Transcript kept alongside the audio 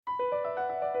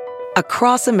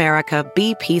Across America,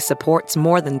 BP supports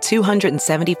more than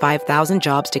 275,000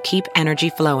 jobs to keep energy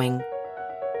flowing.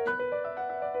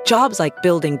 Jobs like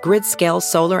building grid-scale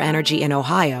solar energy in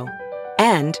Ohio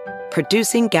and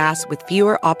producing gas with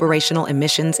fewer operational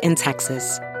emissions in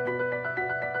Texas.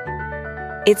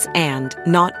 It's and,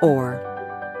 not or.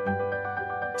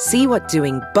 See what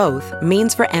doing both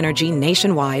means for energy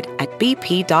nationwide at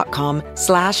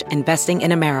bp.com/investing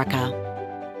in America.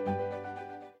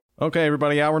 Okay,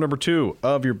 everybody, hour number 2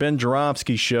 of your Ben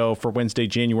Joravsky Show for Wednesday,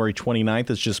 January 29th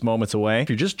is just moments away. If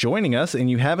you're just joining us and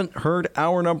you haven't heard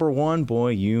hour number 1, boy,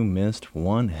 you missed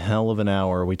one hell of an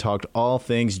hour. We talked all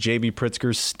things J.B.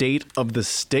 Pritzker's State of the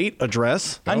State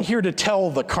address. I'm here to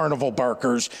tell the carnival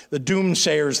barkers, the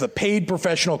doomsayers, the paid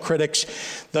professional critics,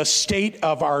 the state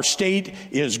of our state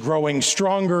is growing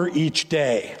stronger each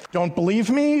day. Don't believe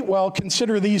me? Well,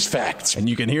 consider these facts. And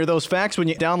you can hear those facts when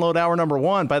you download hour number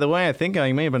 1. By the way, I think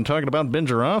I may have been talking about Ben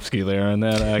Joravsky there in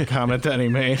that comment that he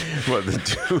made. What,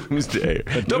 the doomsday?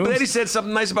 No, but then he said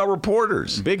something nice about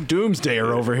reporters. Big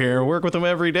doomsdayer over here. Work with him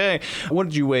every day. What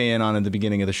did you weigh in on at the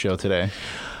beginning of the show today?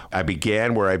 I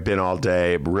began where I've been all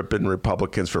day, ripping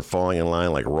Republicans for falling in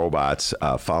line like robots,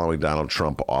 following Donald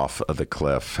Trump off of the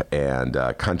cliff, and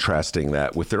contrasting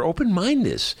that with their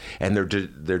open-mindedness and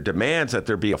their demands that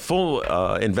there be a full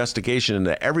investigation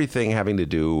into everything having to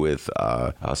do with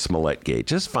Smollett Gate.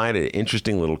 Just find an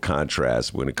interesting little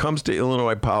contrast. When it comes to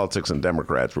Illinois politics and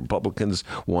Democrats, Republicans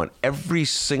want every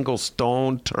single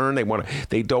stone turned.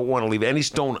 They don't want to leave any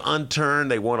stone unturned.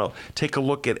 They want to take a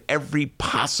look at every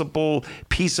possible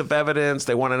piece of evidence.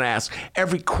 They want to ask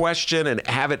every question and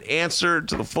have it answered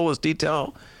to the fullest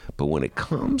detail. But when it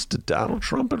comes to Donald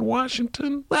Trump in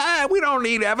Washington, we don't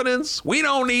need evidence. We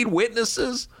don't need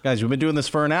witnesses. Guys, we've been doing this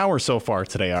for an hour so far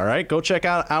today, all right? Go check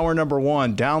out hour number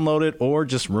 1. Download it or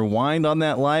just rewind on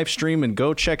that live stream and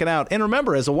go check it out. And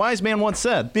remember, as a wise man once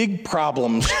said, big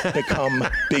problems become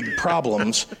big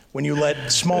problems when you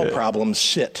let small problems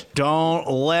sit. Don't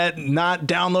let not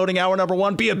downloading hour number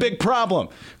 1 be a big problem.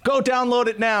 Go download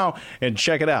it now and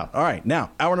check it out. All right,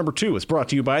 now, hour number 2 is brought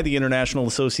to you by the International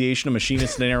Association of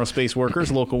Machinists and Aerospace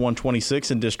Workers, Local 126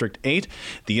 in District 8.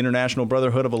 The International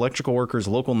Brotherhood of Electrical Workers,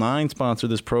 Local 9, sponsor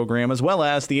this program, as well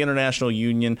as the International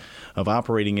Union of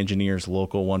Operating Engineers,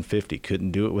 Local 150.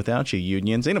 Couldn't do it without you,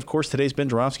 unions. And, of course, today's Ben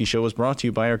Joravsky Show is brought to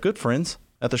you by our good friends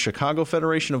at the Chicago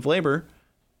Federation of Labor.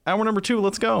 Hour number 2,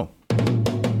 let's go.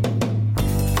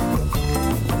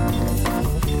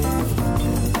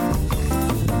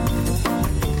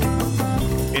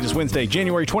 It is Wednesday,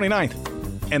 January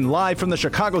 29th, and live from the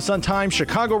Chicago Sun-Times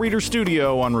Chicago Reader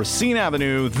Studio on Racine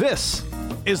Avenue, this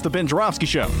is the Ben Joravsky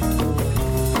Show.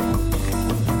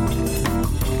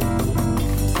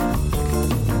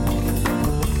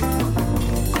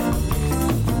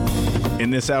 In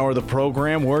this hour of the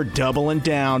program, we're doubling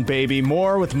down, baby.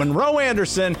 More with Monroe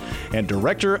Anderson and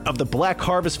director of the Black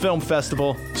Harvest Film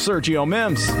Festival, Sergio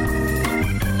Mims.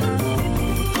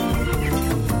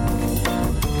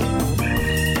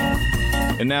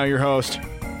 And now your host,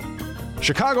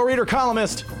 Chicago Reader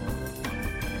columnist,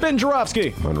 Ben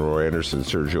Joravsky. Monroe Anderson,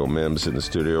 Sergio Mims in the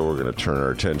studio. We're going to turn our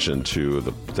attention to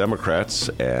the Democrats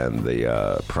and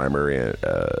the primary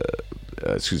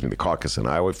the caucus in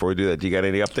Iowa. Before we do that, do you got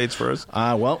any updates for us?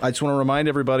 Well, I just want to remind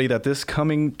everybody that this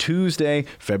coming Tuesday,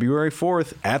 February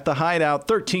 4th, at the Hideout,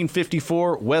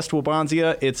 1354 West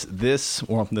Wabansia, it's this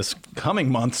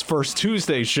coming month's first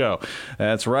Tuesday show.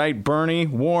 That's right, Bernie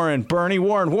Warren. Oh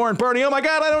my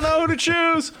God, I don't know who to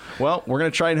choose. Well, we're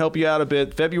going to try and help you out a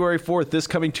bit. February 4th, this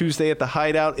coming Tuesday at the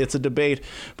Hideout, it's a debate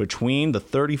between the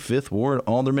 35th Ward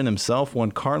Alderman himself,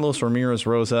 one Carlos Ramirez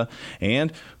Rosa,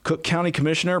 and Cook County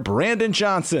Commissioner Brandon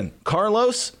Johnson.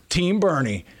 Carlos, Team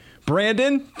Bernie.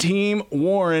 Brandon, Team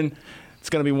Warren. It's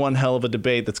going to be one hell of a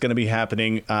debate that's going to be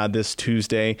happening this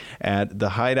Tuesday at the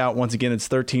Hideout. Once again, it's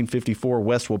 1354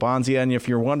 West Wabansia. And if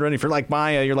you're wondering, if you're like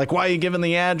Maya, you're like, why are you giving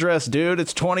the address, dude?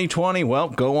 It's 2020. Well,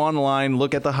 go online,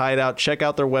 look at the Hideout, check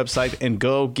out their website, and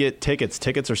go get tickets.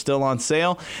 Tickets are still on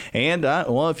sale. And,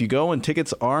 if you go and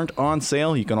tickets aren't on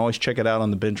sale, you can always check it out on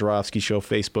the Ben Joravsky Show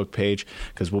Facebook page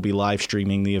because we'll be live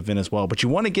streaming the event as well. But you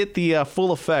want to get the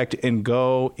full effect and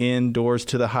go indoors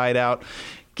to the Hideout.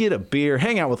 Get a beer,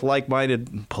 hang out with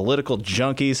like-minded political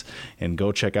junkies, and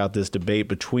go check out this debate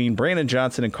between Brandon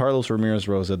Johnson and Carlos Ramirez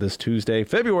Rosa this Tuesday,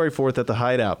 February 4th at the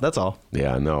Hideout. That's all.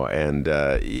 Yeah, no, and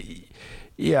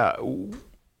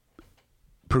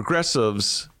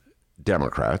progressives,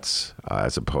 Democrats,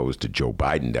 as opposed to Joe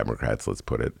Biden Democrats, let's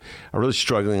put it, are really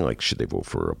struggling. Like, should they vote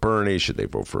for Bernie? Should they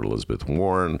vote for Elizabeth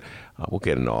Warren? We'll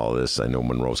get into all this. I know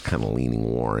Monroe's kind of leaning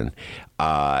Warren.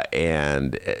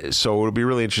 And so it'll be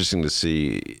really interesting to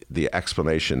see the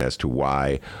explanation as to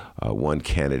why one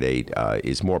candidate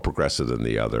is more progressive than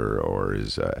the other, or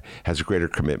has a greater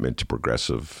commitment to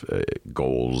progressive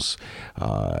goals,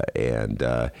 and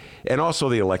also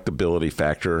the electability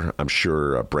factor. I'm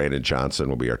sure Brandon Johnson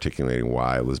will be articulating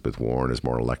why Elizabeth Warren is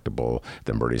more electable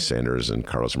than Bernie Sanders, and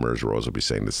Carlos Ramirez-Rose will be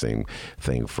saying the same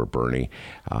thing for Bernie.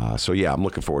 So yeah, I'm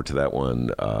looking forward to that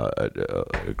one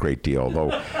a great deal.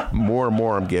 Although more and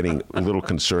more, I'm getting a little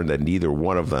concerned that neither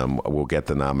one of them will get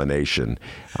the nomination.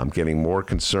 I'm getting more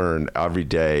concerned every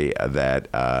day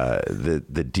that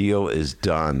the deal is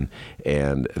done,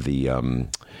 and the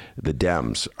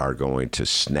Dems are going to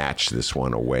snatch this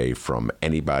one away from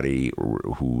anybody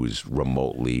who's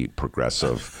remotely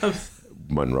progressive.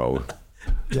 Monroe.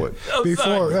 What?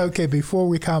 Before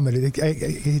we comment,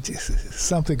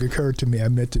 something occurred to me I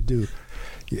meant to do.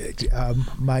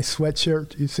 My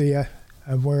sweatshirt, you see,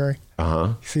 I'm wearing.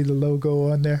 See the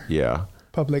logo on there? Yeah.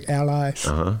 Public Allies.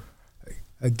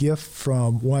 A gift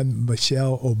from one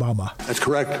Michelle Obama. That's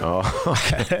correct. Oh,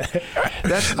 okay.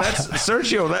 That's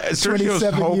Sergio. Sergio's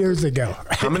 27 years ago.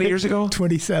 How many years ago?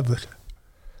 27.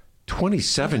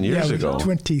 27 years ago?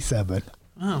 27.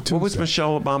 Oh. What was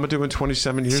Michelle Obama doing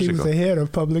 27 years ago? She was the head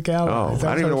of Public Allies. Oh,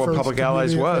 I didn't even know what Public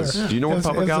Allies was. Do you know what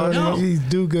Public Allies was? These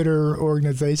do-gooder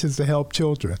organizations to help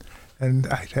children. And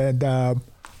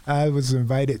I was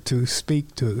invited to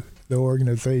speak to the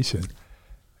organization.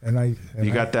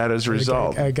 You got that as a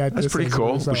result. I got That's pretty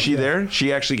cool. Was she there?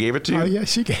 She actually gave it to you? Oh, yeah,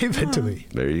 she gave it to me.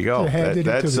 There you go.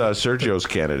 That's Sergio's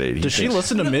candidate. Does she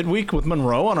listen to Midweek with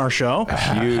Monroe on our show?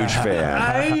 Huge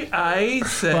fan. I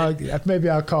said... Well, maybe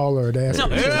I'll call her and ask her.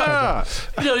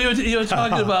 You're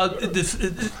talking about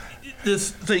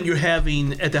this thing you're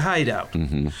having at the Hideout.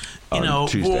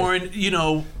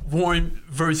 Tuesday. Warren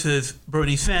versus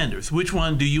Bernie Sanders. Which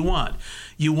one do you want?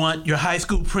 You want your high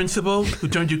school principal who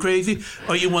turned you crazy,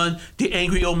 or you want the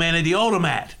angry old man at the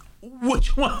automat?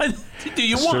 Which one do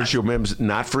you want? Sergio Mims,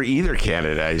 not for either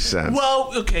candidate, I sense.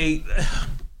 Well, okay.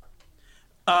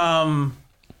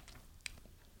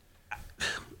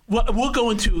 We'll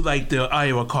go into like the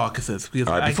Iowa caucuses. All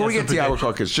right, before we get to the Iowa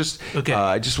caucus,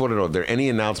 I just want to know: are there any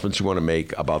announcements you want to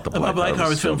make about the Black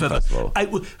Harvest Film Festival?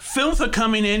 Films are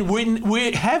coming in.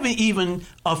 We haven't even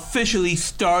officially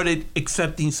started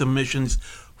accepting submissions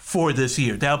for this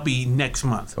year. That'll be next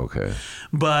month. Okay.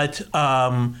 But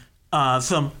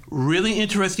some really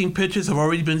interesting pitches have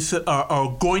already been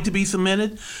are going to be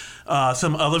submitted.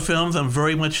 Some other films I'm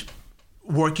very much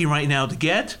working right now to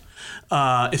get.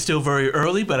 It's still very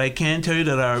early, but I can tell you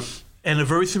that our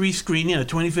anniversary screening, our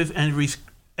 25th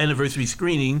anniversary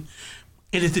screening,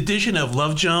 in its edition of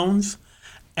Love Jones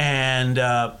and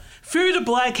Fury the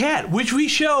Black Hat, which we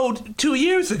showed 2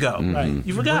 years ago. Mm-hmm. Right.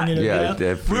 You forgot.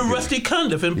 Yeah, we're Rusty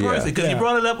Cundiff in person because he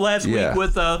brought it up last week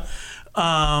with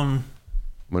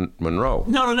Monroe.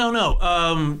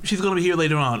 No. She's going to be here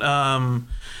later on.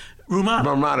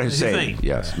 Rumana Hussein.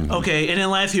 Yes. Mm-hmm. Okay, and then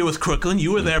last year was Crooklyn.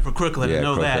 You were there for Crooklyn. I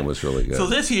know that. Crooklyn was really good. So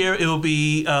this year it will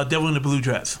be Devil in the Blue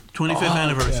Dress, 25th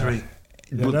anniversary.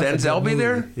 Yeah, will Denzel be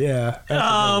there? Yeah.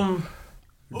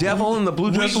 Devil in the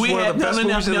Blue Dress was one of the best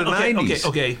movies in the 90s.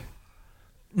 Okay.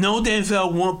 No,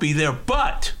 Denzel won't be there,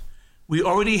 but we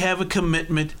already have a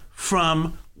commitment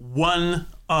from one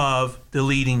of the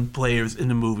leading players in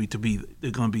the movie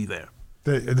they're going to be there.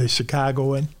 The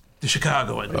Chicagoan? The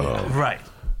Chicagoan, right.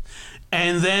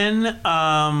 And then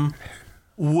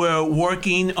we're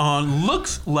working on,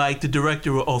 looks like the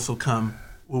director will also come.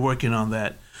 We're working on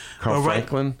that. Carl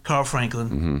Franklin? Carl Franklin.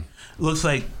 Mm-hmm. Looks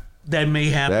like that may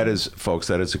happen. That is, folks,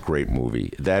 that is a great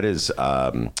movie. That is,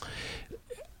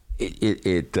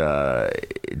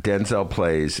 Denzel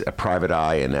plays a private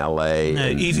eye in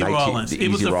L.A. Easy Rollins. It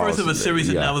was the first of a series,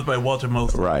 and that was by Walter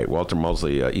Mosley. Right, Walter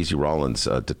Mosley, Easy Rollins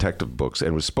detective books, and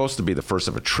it was supposed to be the first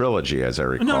of a trilogy, as I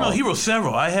recall. No, he wrote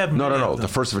several. I have no, the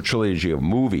first of a trilogy of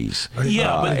movies.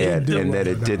 Yeah, but and that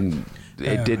it didn't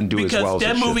do as well as it should. Because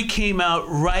that movie came out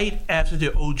right after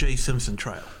the O.J. Simpson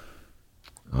trial.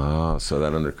 Oh, so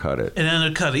that undercut it.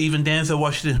 Even Denzel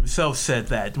Washington himself said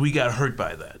that. We got hurt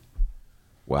by that.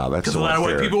 Wow, that's so because a lot of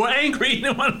white people were angry and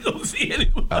didn't want to go see it.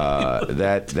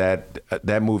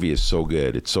 That movie is so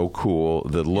good. It's so cool.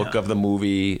 The look of the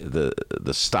movie,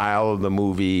 the style of the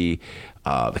movie,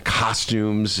 the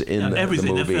costumes in the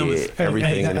movie,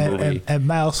 everything in the movie. And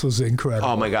Mouse was incredible.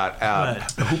 Oh my God!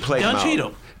 Who played Don Mouse?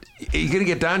 Cheadle. Are you gonna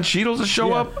get Don Cheadle to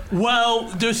show up? Well,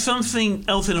 there's something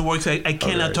else in the works I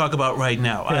cannot talk about right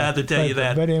now. I have to tell you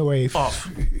that. But anyway, off.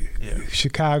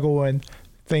 Chicagoan,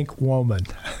 think woman.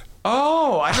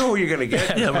 Oh, I know who you're going to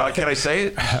get. Can I say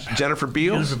it? Jennifer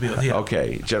Beals? Jennifer Beals, yeah.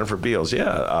 Okay, Jennifer Beals,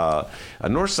 yeah. A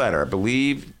Northsider, I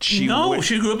believe. She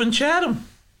grew up in Chatham.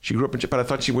 She grew up in Chatham, but I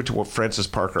thought she went to Francis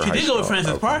Parker High School. She did go to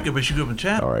Francis Parker, but she grew up in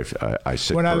Chatham. All right, I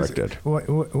said corrected.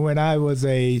 When I was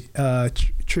a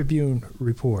Tribune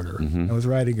reporter, I was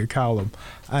writing a column,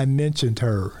 I mentioned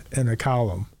her in a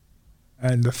column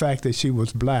and the fact that she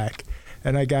was black.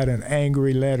 And I got an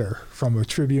angry letter from a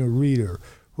Tribune reader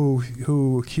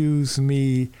who accused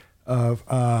me of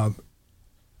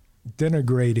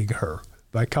denigrating her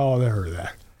by calling her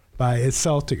that, by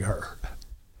insulting her.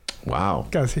 Wow.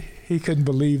 Because he couldn't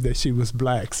believe that she was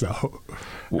black, so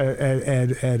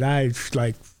and I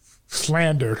like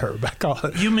slandered her by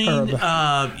calling. You mean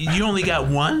you only got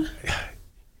one?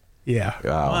 Yeah.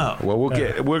 Wow. Well,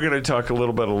 we're going to talk a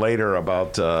little bit later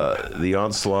about the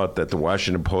onslaught that the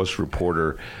Washington Post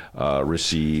reporter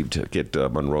received to get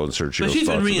Monroe and Sergio. But she's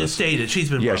been reinstated. She's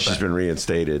been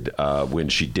reinstated when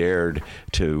she dared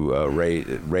to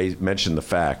mention the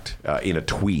fact in a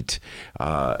tweet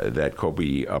that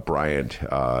Kobe Bryant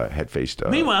had faced.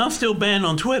 Meanwhile, I'm still banned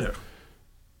on Twitter.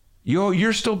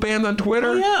 You're still banned on Twitter?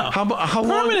 Oh, yeah. How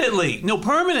long? Permanently. No,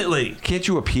 permanently. Can't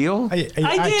you appeal? I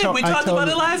did. We talked about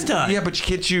it last time. Yeah, but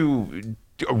can't you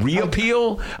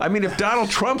reappeal? I mean, if Donald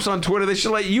Trump's on Twitter, they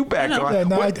should let you back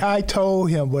on. I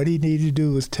told him what he needed to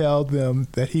do was tell them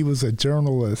that he was a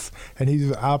journalist and he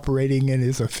was operating in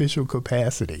his official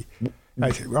capacity.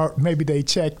 Or maybe they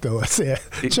checked though. I said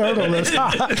journalist.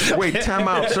 Wait, time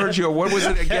out, Sergio. What was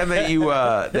it again that you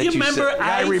remember? Said?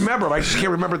 I remember. I just can't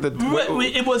remember the.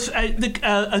 It was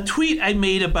a tweet I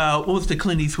made about what was the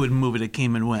Clint Eastwood movie that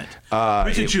came and went?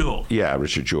 Richard Jewell. Yeah,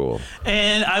 Richard Jewell.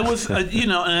 And I was,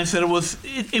 and I said it was.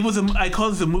 I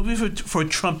called it a movie for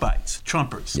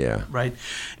Trumpers. Yeah. Right.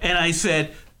 And I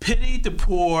said, pity the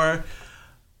poor,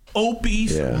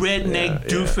 obese redneck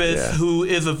doofus who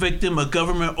is a victim of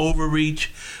government overreach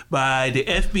by the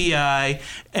FBI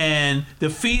and the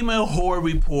female whore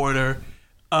reporter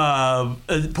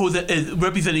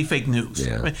representing fake news.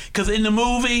 Because in the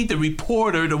movie, the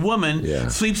reporter, the woman,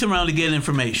 sleeps around to get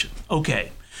information.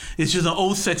 Okay. It's just an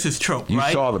old sexist trope, right?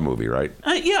 You saw the movie, right?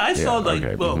 I saw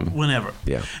whenever.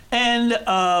 Yeah. And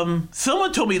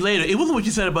someone told me later, it wasn't what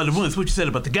you said about the woman, it's what you said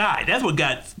about the guy. That's what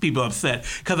got people upset,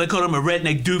 because I called him a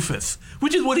redneck doofus,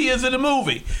 which is what he is in the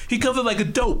movie. He comes in like a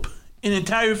dope in the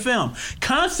entire film.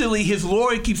 Constantly, his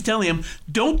lawyer keeps telling him,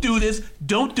 don't do this,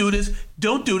 don't do this,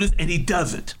 don't do this, and he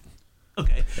does it.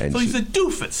 Okay, so he's a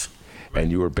doofus.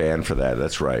 And you were banned for that,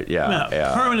 that's right.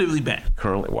 Yeah. Permanently banned.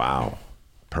 Currently, wow.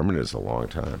 Permanent is a long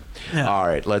time. Yeah. All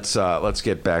right, let's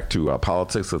get back to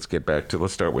politics.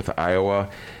 Let's start with Iowa,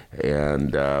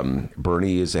 and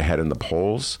Bernie is ahead in the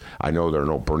polls. I know there are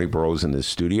no Bernie bros in this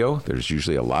studio. There's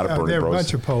usually a lot of Bernie bros. There are a bros.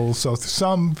 bunch of polls, so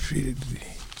some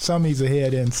he's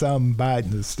ahead and some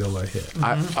Biden is still ahead.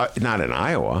 Not in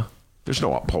Iowa. There's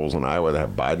no polls in Iowa that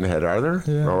have Biden ahead, are there?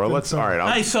 Yeah, all right.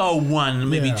 I saw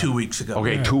one maybe 2 weeks ago.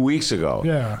 Okay, 2 weeks ago.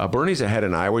 Yeah. Bernie's ahead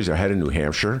in Iowa. He's ahead in New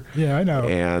Hampshire. Yeah, I know.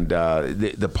 And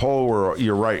the poll where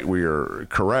you're right, we're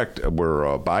correct,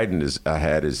 where Biden is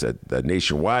ahead is the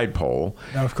nationwide poll.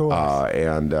 Of course.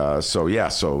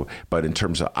 But in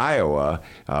terms of Iowa,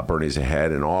 Bernie's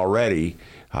ahead, and already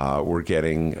we're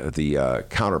getting the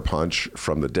counterpunch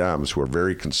from the Dems, who are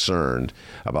very concerned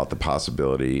about the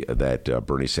possibility that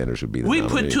Bernie Sanders would be the nominee. We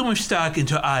put too much stock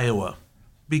into Iowa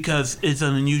because it's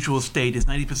an unusual state. It's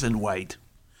 90% white.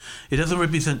 It doesn't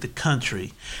represent the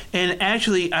country. And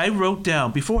actually, I wrote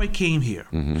down, before I came here,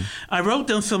 I wrote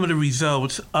down some of the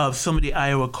results of some of the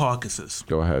Iowa caucuses.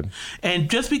 Go ahead. And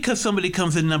just because somebody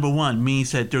comes in number one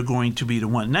means that they're going to be the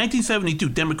one. 1972,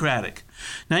 Democratic.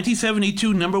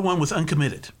 1972, number one was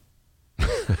uncommitted.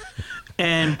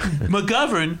 And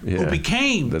McGovern, who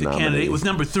became the candidate, was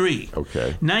number three.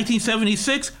 Okay.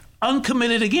 1976,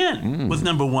 uncommitted again, was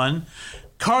number one.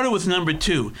 Carter was number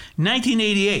two.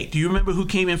 1988, do you remember who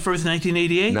came in first in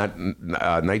 1988?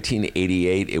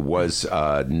 1988, it was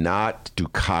not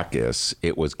Dukakis,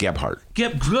 it was Gebhardt.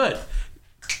 Good.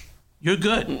 You're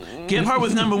good. Gebhardt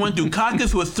was number one.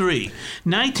 Dukakis was three.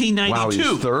 1992. Wow,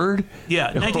 he's third?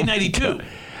 Yeah, 1992.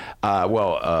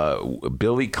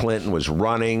 Billy Clinton was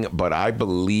running, but I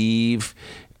believe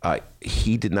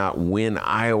he did not win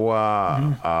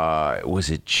Iowa. Was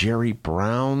it Jerry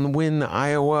Brown win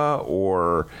Iowa,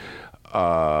 or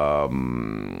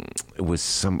it was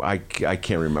some? I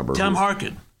can't remember. Tom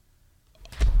Harkin.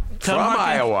 From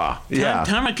Iowa.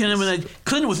 Tom Harkin.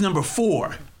 Clinton was number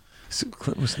four. So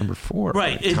Clinton was number four.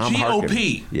 Right. Tom GOP.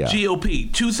 Harkin. Yeah.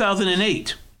 GOP.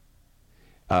 2008.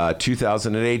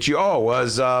 2008,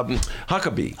 was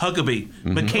Huckabee.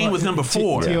 McCain was number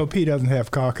 4. GOP doesn't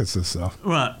have caucuses, so.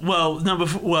 Right. Well,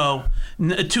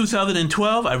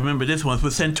 2012, I remember this one,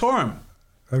 was Santorum.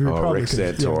 Republican. Rick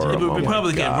Santorum.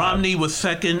 Republican. Romney was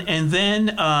second. And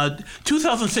then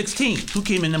 2016, who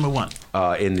came in number 1?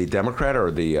 In the Democrat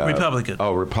or the... Republican.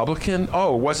 Oh, Republican?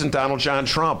 Oh, it wasn't Donald John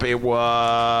Trump. It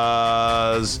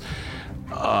was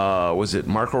it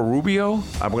Marco Rubio?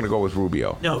 I'm going to go with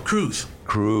Rubio. No, Cruz.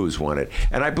 Cruz won it.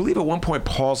 And I believe at one point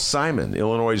Paul Simon,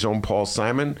 Illinois' own Paul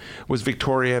Simon, was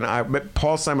Victorian.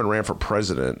 Paul Simon ran for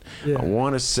president, I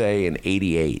want to say in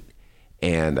 88.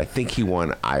 And I think he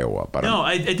won Iowa. But no,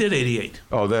 I did 88.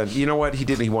 Oh, then you know what? He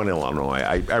didn't. He won Illinois.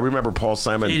 I remember Paul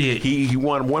Simon. 88. He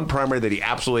won one primary that he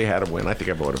absolutely had to win. I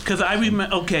think I voted. Because I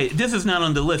remember. Okay, this is not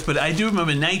on the list, but I do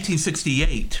remember in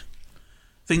 1968.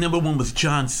 I think number 1 was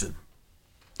Johnson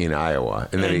in Iowa,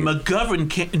 and then McCarthy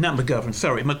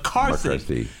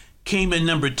came in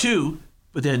number 2,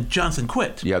 but then Johnson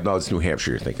quit. Yeah, no, it's New Hampshire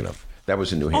you're thinking of. That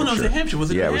was in New Hampshire. Oh, no, it was New Hampshire. Was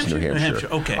it New Hampshire? Yeah, it was New Hampshire.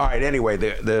 Okay. All right, anyway,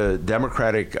 the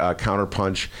Democratic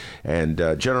counterpunch, and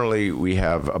generally we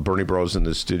have Bernie Bros in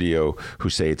the studio who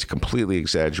say it's completely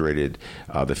exaggerated,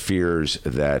 the fears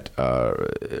that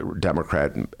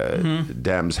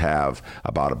Dems have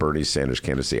about a Bernie Sanders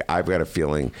candidacy. I've got a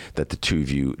feeling that the two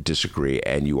of you disagree,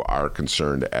 and you are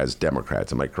concerned as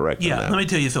Democrats. Am I correct? Yeah, let me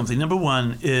tell you something. Number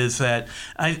 1 is that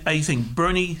I think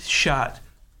Bernie's shot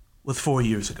was 4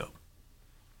 years ago.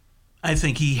 I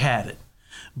think he had it.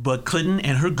 But Clinton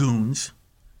and her goons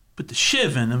put the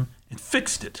shiv in him and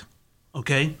fixed it.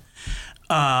 Okay?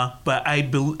 But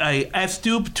I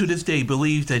still, to this day,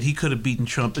 believe that he could have beaten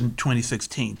Trump in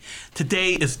 2016.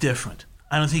 Today is different.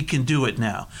 I don't think he can do it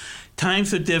now.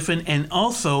 Times are different. And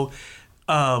also,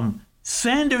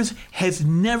 Sanders has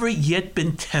never yet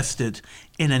been tested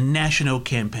in a national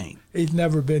campaign. He's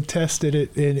never been tested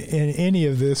in any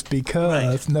of this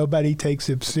because nobody takes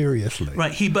him seriously.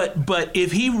 Right. But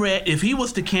if he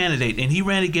was the candidate and he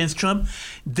ran against Trump,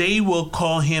 they will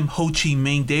call him Ho Chi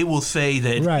Minh. They will say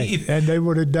that. Right. And they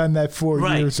would have done that 4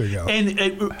 years ago. And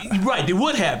they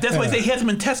would have. That's why they hasn't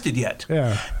been tested yet.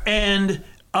 Yeah. And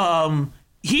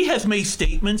he has made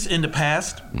statements in the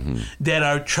past that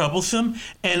are troublesome,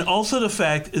 and also the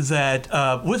fact that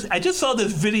I just saw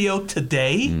this video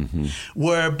today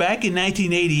where back in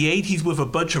 1988 he's with a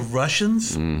bunch of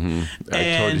Russians, and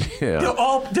they're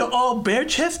all bare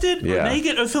chested or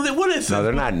naked or something. What is it? No,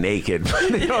 they're not naked.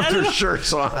 They don't have their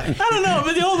shirts on. I don't know,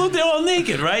 but they're all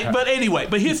naked, right? But anyway,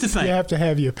 but here's the thing: you have to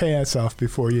have your pants off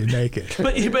before you're naked.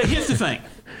 But here's the thing: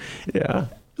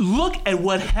 look at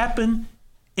what happened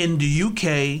in the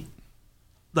UK,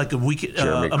 like a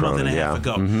month and a half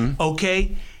ago.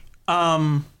 Okay,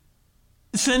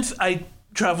 since I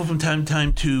travel from time to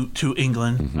time to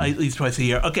England, at least twice a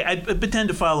year. Okay, I pretend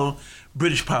to follow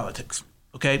British politics.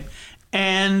 Okay,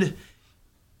 and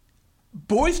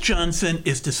Boris Johnson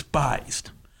is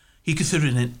despised. He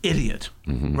considered an idiot,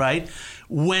 right?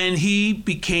 When he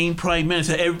became prime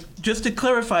minister, just to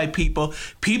clarify, people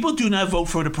do not vote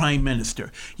for the prime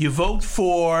minister. You vote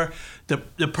for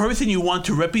the person you want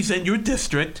to represent your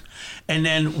district, and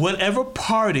then whatever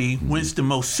party wins the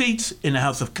most seats in the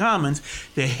House of Commons,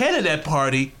 the head of that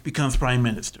party becomes prime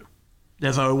minister.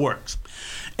 That's how it works.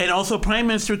 And also, prime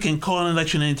minister can call an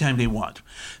election anytime they want.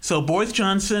 So Boris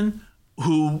Johnson,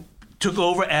 who took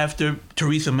over after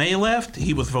Theresa May left,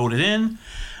 he was voted in.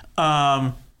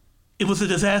 It was a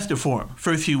disaster for him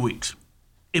first few weeks.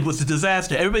 It was a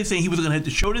disaster. Everybody's saying he was going to have the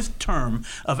shortest term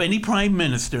of any prime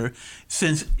minister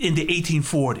since in the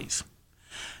 1840s.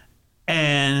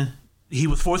 And he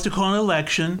was forced to call an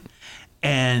election,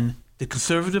 and the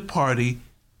Conservative Party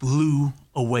blew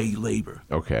away Labor.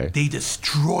 Okay. They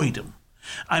destroyed him.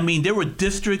 I mean, there were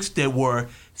districts that were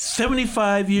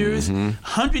 75 years,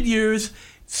 100 years,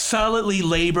 solidly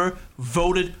Labor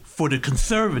voted for the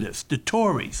Conservatives, the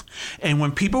Tories. And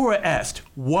when people were asked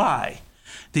why,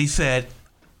 they said,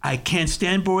 I can't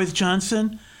stand Boris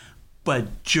Johnson,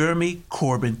 but Jeremy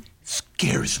Corbyn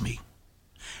scares me.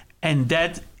 And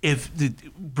that if the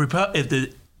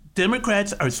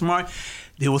Democrats are smart,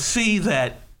 they will see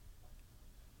that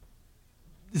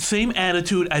the same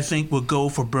attitude, I think, will go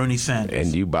for Bernie Sanders.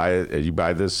 And you buy it? You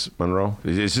buy this, Monroe?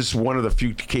 Is this one of the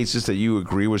few cases that you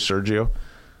agree with Sergio?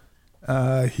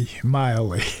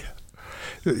 Mildly.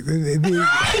 He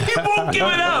won't give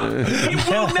it up. He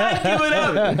will not give it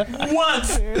up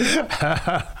once.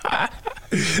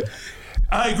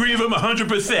 I agree with him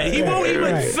 100%. He won't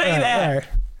even say that.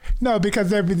 No,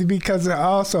 because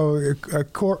also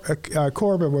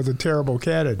Corbyn was a terrible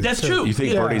candidate. That's too. true. You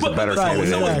think Bernie's a better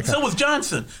candidate? So was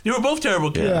Johnson. They were both terrible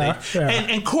candidates. Yeah.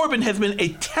 And Corbyn has been a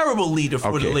terrible leader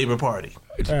for the Labour Party.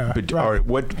 But, all right,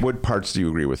 what parts do you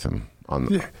agree with him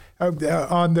on?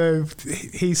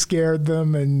 He scared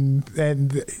them, and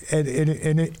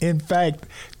in fact,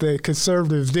 the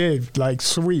Conservatives did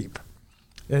sweep.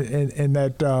 In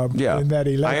that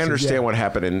election. I understand what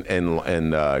happened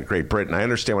in Great Britain. I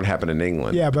understand what happened in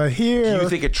England. Yeah, but here... Do you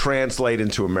think it translates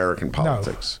into American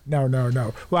politics? No.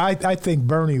 Well, I think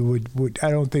Bernie would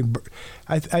I don't think...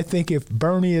 I think if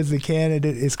Bernie is the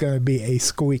candidate, it's going to be a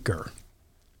squeaker.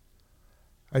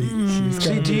 Do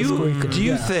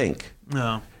you think...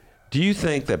 No. Do you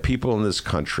think that people in this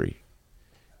country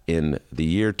in the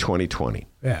year 2020...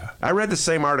 Yeah. I read the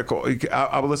same article.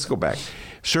 Let's go back.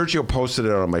 Sergio posted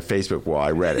it on my Facebook wall. I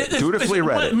read it. Dutifully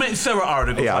read it. Several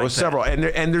articles. Yeah, it was several. And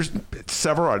there's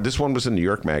several. This one was in New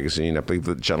York Magazine. I believe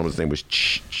the gentleman's name was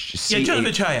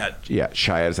Jonathan Chayad. Yeah,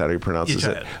 Chayad. Is that how you pronounce it?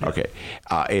 Chayad, yeah. Okay.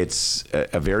 It's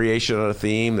a variation on a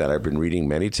theme that I've been reading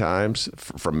many times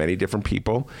from many different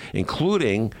people,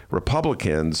 including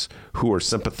Republicans who are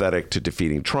sympathetic to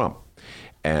defeating Trump.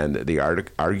 And the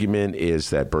argument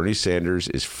is that Bernie Sanders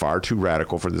is far too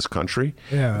radical for this country,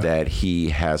 that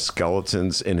he has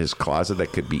skeletons in his closet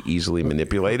that could be easily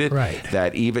manipulated,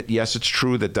 that even, yes, it's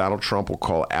true that Donald Trump will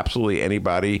call absolutely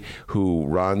anybody who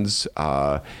runs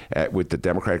with the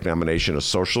Democratic nomination a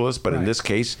socialist, but in this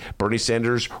case, Bernie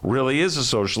Sanders really is a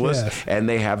socialist, and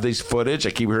they have these footage.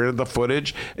 I keep hearing the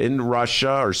footage in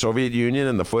Russia or Soviet Union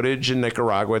and the footage in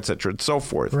Nicaragua, et cetera, and so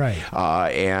forth.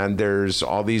 And there's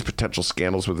all these potential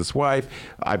scandals with his wife.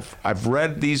 I've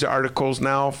read these articles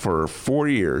now for 4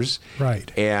 years.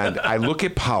 And I look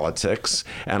at politics,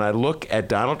 and I look at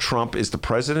Donald Trump as the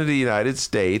president of the United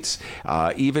States,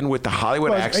 even with the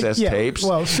Hollywood Access tapes.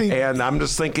 And I'm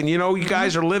just thinking, you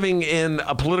guys are living in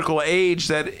a political age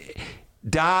that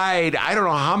died, I don't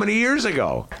know how many years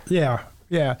ago.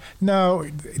 Yeah. No,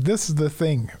 this is the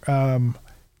thing.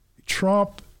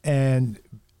 Trump and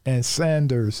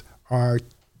Sanders are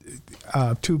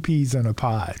two peas in a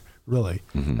pod, really.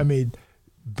 I mean,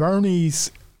 Bernie's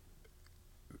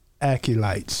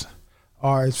acolytes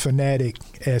are as fanatic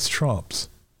as Trump's,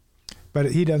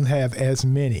 but he doesn't have as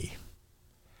many.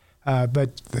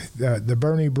 But the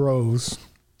Bernie bros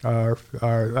are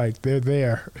like they're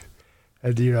there,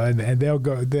 and they'll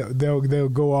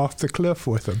go off the cliff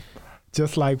with him,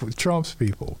 just like with Trump's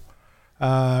people.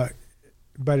 But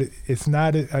it's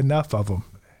not enough of them.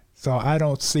 So I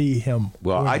don't see him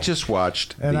winning. I just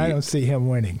watched... I don't see him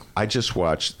winning. I just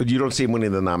watched... You don't see him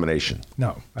winning the nomination?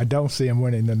 No, I don't see him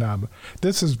winning the nomination.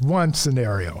 This is one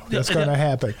scenario that's going to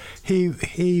happen.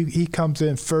 He comes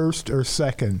in first or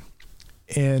second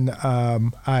in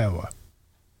Iowa.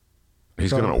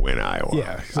 He's going to win Iowa.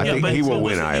 Yeah. I think he will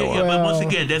win Iowa. Yeah, but once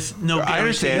again, that's no guarantee. I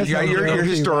understand. Your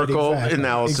historical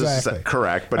analysis is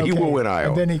correct, but he will win Iowa.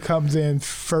 And then he comes in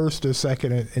first or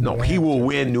second in No, he will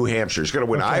win New Hampshire. He's going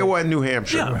to win Iowa and New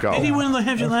Hampshire. Yeah. Go. Did he win New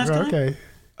Hampshire last time? Okay.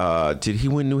 Did he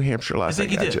win New Hampshire last time? I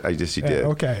think he did. I guess he did.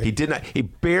 Okay. He did not. He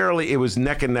barely. It was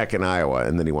neck and neck in Iowa,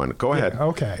 and then he won. Go ahead.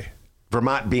 Okay.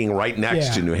 Vermont being right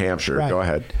next to New Hampshire. Right. Go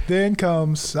ahead. Then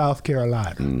comes South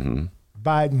Carolina.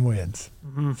 Biden wins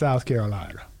South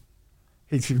Carolina.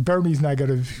 Bernie's not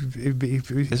going to be...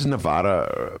 Isn't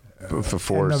Nevada for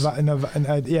force?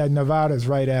 Nevada's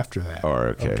right after that.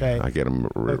 Oh, okay. I get them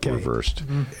reversed.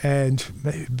 And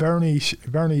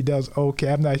Bernie does okay.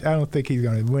 I don't think he's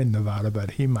going to win Nevada,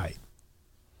 but he might.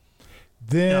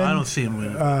 Then, no, I don't see him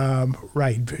winning.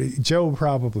 Right. Joe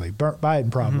probably.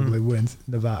 Biden probably wins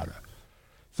Nevada.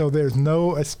 So there's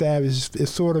no established...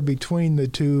 It's sort of between the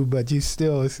two, but you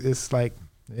still... It's like...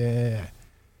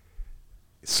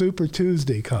 Super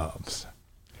Tuesday comes,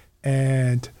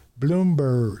 and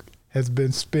Bloomberg has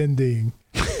been spending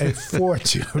a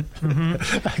fortune,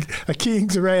 a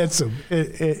king's ransom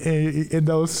in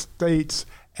those states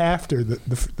after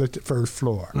the first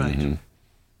floor. Right.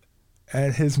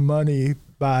 And his money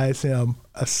buys him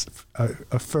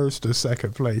a first or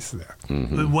second place there.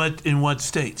 In what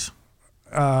states?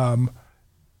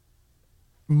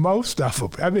 Most of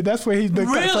them. I mean, that's where he's been.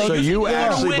 Really? So you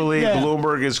actually believe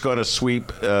Bloomberg is going to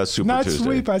sweep Super Tuesday? Not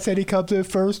sweep. I said he comes in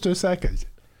first or second.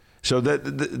 So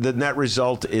the net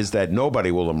result is that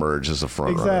nobody will emerge as a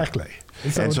front runner. Exactly.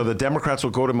 And so the Democrats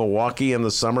will go to Milwaukee in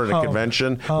the summer to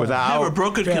convention without... Have a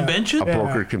brokered convention? A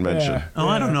brokered convention. Yeah. Oh,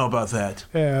 I don't know about that.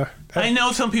 Yeah. I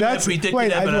know some people have predicted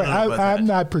that, but I don't know about that. I'm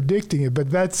not predicting it, but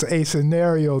that's a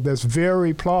scenario that's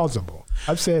very plausible.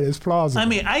 I've said it's plausible. I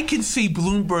mean, I can see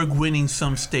Bloomberg winning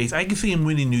some states. I can see him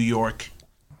winning New York.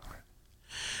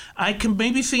 I can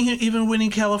maybe see him even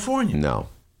winning California. No.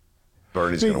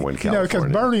 Bernie's going to win California.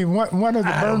 Because Bernie, one of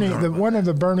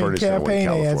the Bernie Bernie's campaign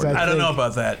ads, I don't know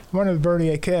about that. One of the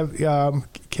Bernie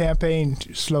campaign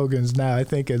slogans now, I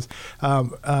think, is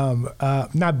not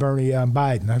Bernie,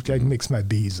 Biden. I mix my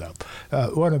B's up.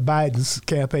 One of Biden's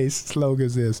campaign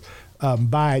slogans is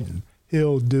Biden,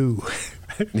 he'll do.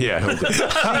 Yeah, he'll do.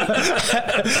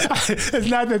 It's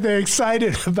not that they're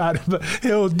excited about it, but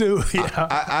he'll do.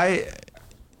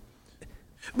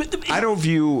 I don't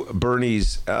view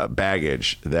Bernie's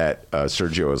baggage that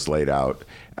Sergio has laid out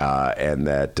and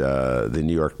that the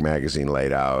New York Magazine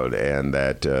laid out and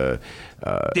that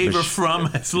David Frum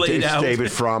has laid out. David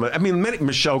Frum. I mean,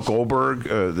 Michelle Goldberg,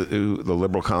 the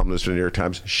liberal columnist for the New York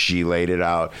Times, she laid it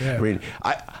out. Yeah. I mean,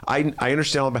 I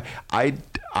understand all about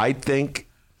I think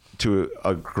to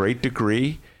a great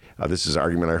degree, this is an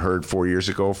argument I heard 4 years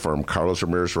ago from Carlos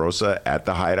Ramirez Rosa at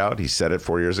the Hideout. He said it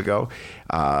 4 years ago,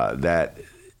 that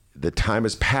the time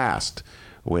has passed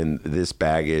when this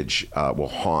baggage will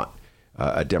haunt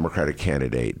a Democratic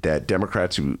candidate. That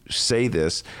Democrats who say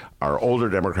this are older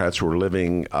Democrats who were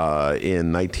living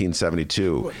in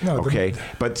 1972. No, okay, so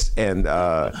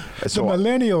the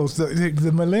millennials,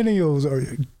 the millennials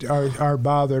are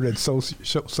bothered at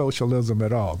socialism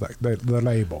at all. The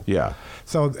label. Yeah.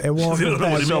 So it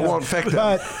won't affect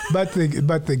them. But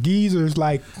the geezers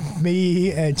like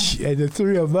me and the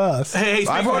three of us. Hey,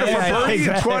 I voted for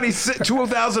Bernie in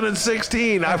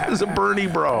 2016. I was a Bernie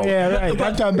bro. Yeah, right.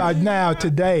 I'm talking about now,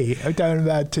 today. I'm talking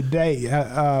about today.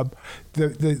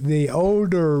 The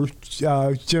older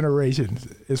generation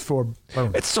is for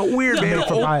Bernie. It's so weird, man.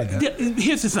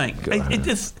 Here's the thing.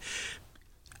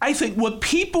 I think what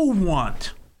people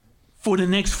want for the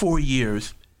next 4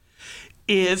 years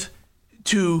is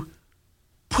to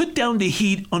put down the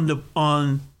heat on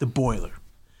the boiler.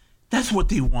 That's what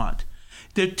they want.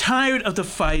 They're tired of the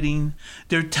fighting.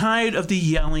 They're tired of the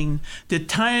yelling. They're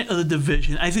tired of the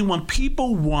division. I think what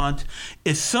people want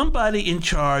is somebody in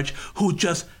charge who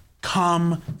just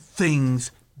calm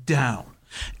things down.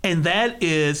 And that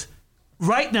is,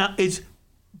 right now, it's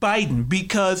Biden,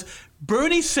 because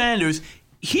Bernie Sanders,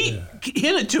 he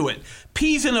hinted to it,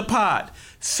 peas in a pod.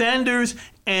 Sanders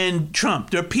and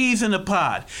Trump, they're peas in a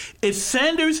pod. If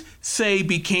Sanders, say,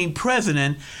 became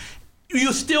president,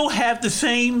 you'll still have the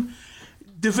same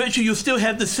division, you'll still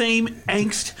have the same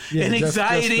angst and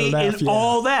anxiety and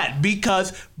all that,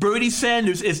 because Bernie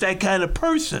Sanders is that kind of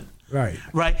person. Right.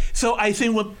 So I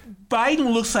think what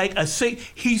Biden looks like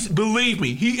believe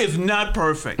me, he is not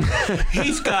perfect.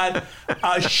 He's got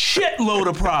a shitload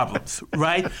of problems,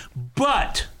 right?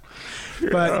 But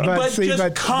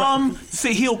he'll calm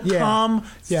things down.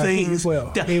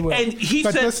 He will. And he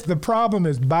said, the problem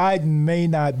is Biden may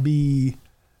not be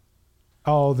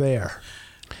all there.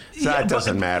 So that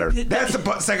doesn't matter. That's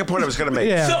the second point I was going to make.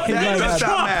 Yeah. So that does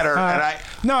not matter.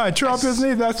 No, Trump isn't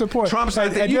either. That's the point. Trump's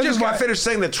not there. You just got finished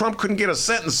saying that Trump couldn't get a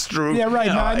sentence through. Yeah, right.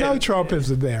 I know Trump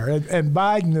isn't there, and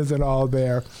Biden isn't all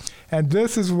there. And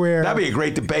this is where... That'd be a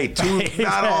great debate. Two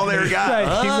not all there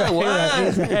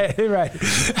guys. Right.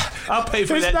 I'll pay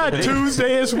for that. It's not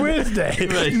Tuesday, it's Wednesday.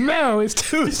 Right. No, it's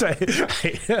Tuesday.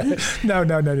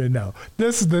 No.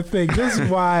 This is the thing. This is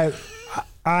why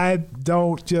I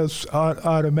don't just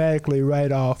automatically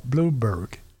write off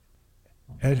Bloomberg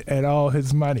and all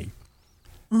his money.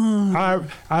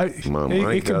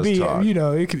 It could be, talk.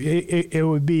 It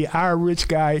would be our rich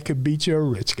guy. It could beat your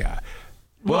rich guy.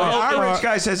 Well, our rich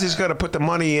guy says he's going to put the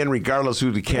money in regardless who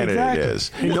the candidate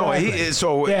is. Exactly. No, his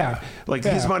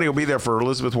money will be there for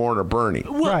Elizabeth Warren or Bernie.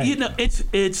 Well,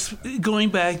 it's going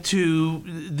back to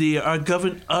our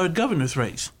governor's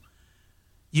race.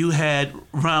 You had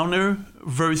Rauner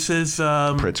versus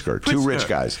Pritzker, two rich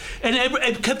guys, and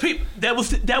that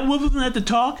wasn't at the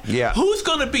talk. Yeah, who's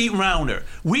going to beat Rauner?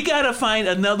 We got to find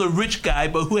another rich guy,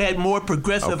 but who had more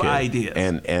progressive ideas.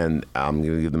 And I'm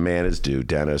going to give the man his due,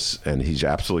 Dennis, and he's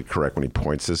absolutely correct when he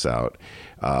points this out.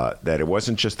 That it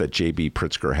wasn't just that J.B.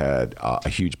 Pritzker had a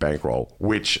huge bankroll,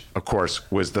 which, of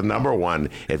course, was the number one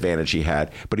advantage he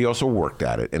had, but he also worked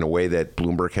at it in a way that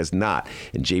Bloomberg has not.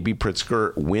 And J.B.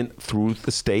 Pritzker went through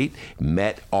the state,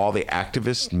 met all the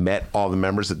activists, met all the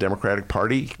members of the Democratic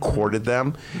Party, he courted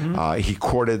them. Mm-hmm. He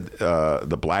courted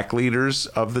the black leaders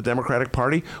of the Democratic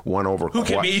Party, won over... Who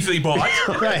can be easily bought.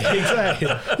 Right, exactly.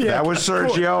 Yeah. That was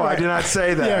Sergio. I did not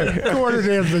say that. Yeah, courted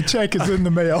him. The check is in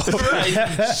the mail.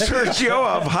 Sergio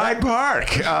of Hyde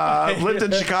Park. Lived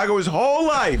in Chicago his whole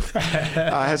life.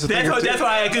 That's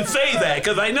why I can say that,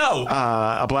 because I know.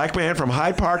 A black man from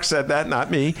Hyde Park said that,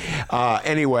 not me.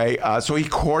 Anyway, so he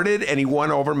courted and he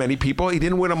won over many people. He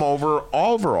didn't win them over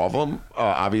all of them,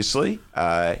 obviously.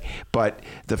 But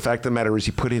the fact of the matter is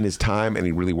he put in his time and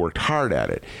he really worked hard at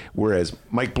it. Whereas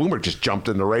Mike Bloomberg just jumped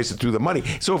in the race and threw the money.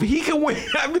 So if he can win,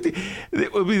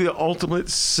 it would be the ultimate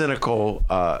cynical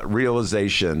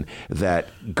realization that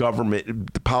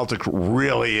politics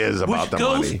really is about the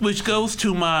money. Which goes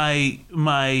to my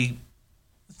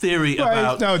theory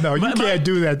about... No, you can't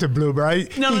do that to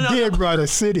Bloomberg. He did run a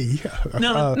city.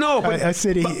 A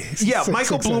city. Yeah,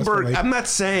 Michael Bloomberg, I'm not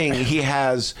saying he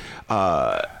has...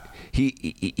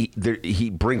 He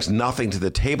brings nothing to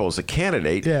the table as a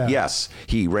candidate. Yeah. Yes,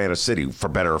 he ran a city for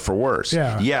better or for worse.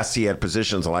 Yeah. Yes, he had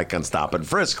positions like on stop and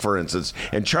frisk, for instance,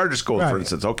 and charter schools, for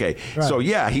instance. Okay, so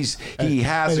yeah, he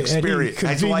has experience.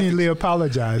 And he conveniently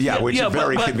apologized. Yeah, which is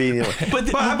very convenient.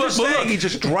 But I'm just saying, he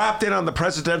just dropped in on the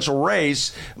presidential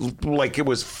race like it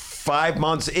was 5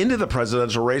 months into the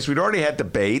presidential race. We'd already had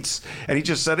debates, and he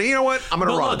just said, you know what, I'm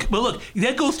going to run. But look,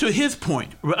 that goes to his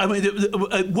point. I mean,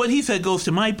 what he said goes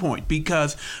to my point,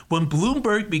 because when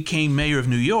Bloomberg became mayor of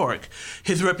New York,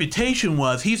 his reputation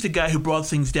was he's the guy who brought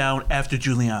things down after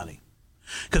Giuliani.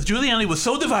 Because Giuliani was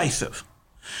so divisive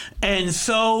and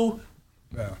so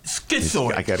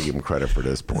schizoid. I got to give him credit for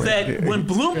this point. That when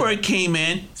Bloomberg came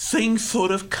in, things sort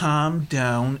of calmed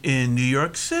down in New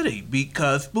York City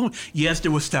because, yes,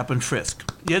 there was stop and frisk.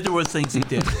 Yes, there were things he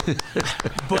did.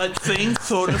 But things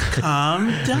sort of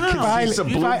calmed down. Finally, some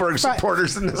Bloomberg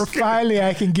supporters in this Finally,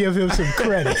 I can give him some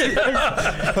credit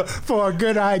for a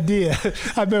good idea.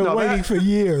 I've been waiting for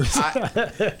years.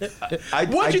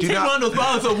 Once you take one of those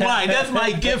bottles of wine, that's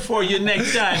my gift for you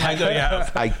next time I go to your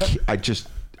house. I just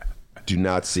do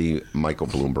not see Michael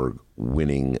Bloomberg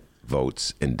winning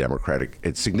votes in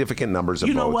significant numbers of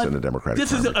votes in the Democratic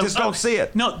primary. Just don't see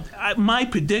it. No, my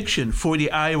prediction for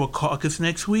the Iowa caucus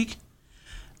next week,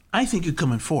 I think you're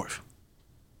coming fourth.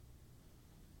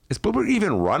 Is Bloomberg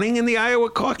even running in the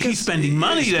Iowa caucus? He's spending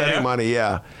money there. Spending money,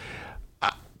 yeah.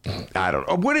 I don't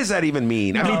know. What does that even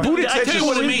mean? I mean, Buttigieg. I tell you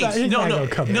what it means.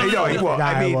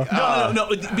 No,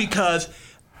 because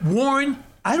Warren,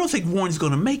 I don't think Warren's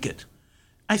going to make it.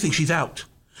 I think she's out.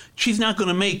 She's not going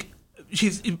to make.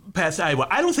 She's past Iowa.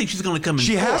 I don't think she's going to come in.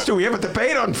 She has to. We have a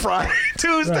debate on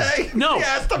Tuesday. Right. No, she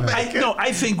has to make it. No,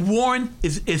 I think Warren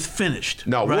is finished.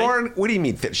 No, right? Warren. What do you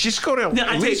mean finished? She's going to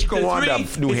at least go on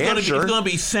to New Hampshire. It's going to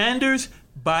be Sanders,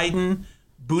 Biden,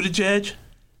 Buttigieg,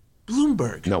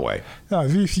 Bloomberg. No way. No,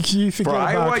 you forget for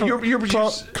about Iowa, you're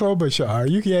Klobuchar.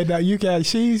 You got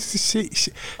she's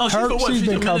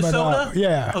been coming up.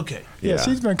 Yeah. Okay. Yeah,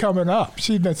 she's been coming up.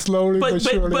 She's been slowly but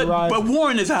surely rising. But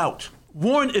Warren is out.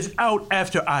 Warren is out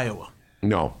after Iowa.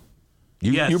 No.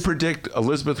 You predict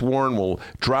Elizabeth Warren will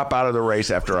drop out of the race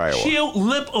after Iowa. She'll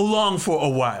limp along for a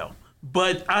while,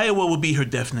 but Iowa will be her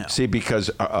death knell. See,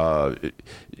 because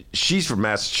she's from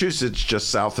Massachusetts, just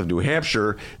south of New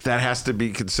Hampshire. That has to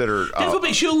be considered.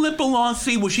 She'll limp along,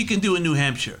 see what she can do in New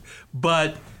Hampshire.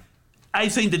 But I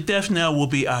think the death knell will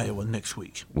be Iowa next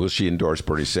week. Will she endorse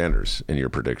Bernie Sanders in your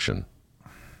prediction?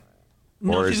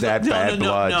 Or is that bad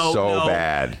blood so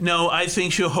bad? No, I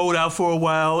think she'll hold out for a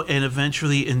while and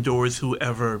eventually endorse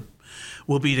whoever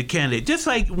will be the candidate. Just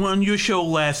like on your show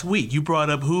last week, you brought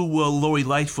up who will Lori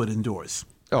Lightfoot endorse.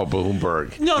 Oh,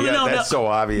 Bloomberg. No, that's so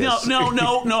obvious.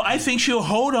 No. I think she'll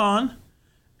hold on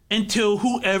until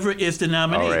whoever is the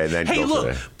nominee. All right, then hey,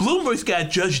 look, Bloomberg's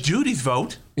got Judge Judy's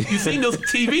vote. You've seen those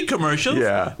TV commercials?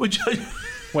 Yeah.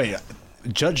 Wait,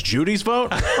 Judge Judy's vote?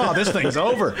 Oh, this thing's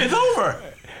over. It's over.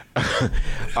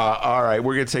 All right,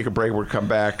 we're going to take a break. We'll come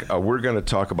back. We're going to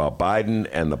talk about Biden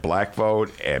and the black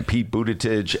vote and Pete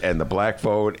Buttigieg and the black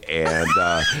vote. And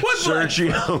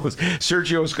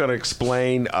Sergio's going to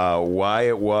explain why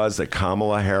it was that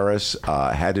Kamala Harris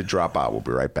had to drop out. We'll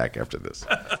be right back after this.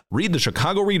 Read the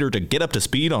Chicago Reader to get up to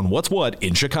speed on what's what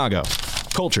in Chicago.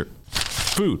 Culture,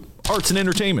 food, arts and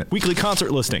entertainment, weekly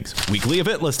concert listings, weekly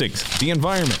event listings, the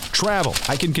environment, travel.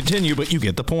 I can continue, but you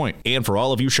get the point. And for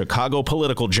all of you Chicago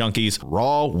political junkies,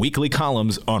 raw weekly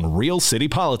columns on real city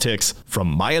politics from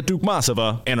Maya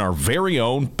Dukmasova and our very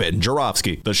own Ben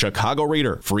Jarofsky. The Chicago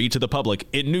Reader, free to the public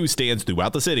in newsstands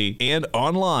throughout the city and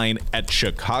online at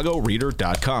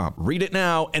chicagoreader.com. Read it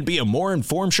now and be a more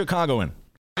informed Chicagoan.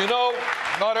 You know,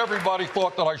 not everybody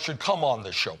thought that I should come on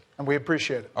this show. And we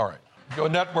appreciate it. All right. Your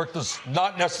network does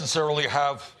not necessarily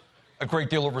have a great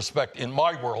deal of respect in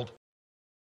my world.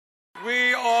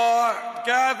 We are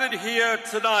gathered here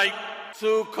tonight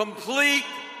to complete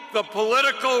the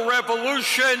political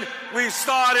revolution we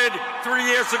started 3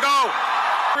 years ago.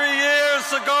 3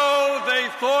 years ago, they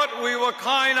thought we were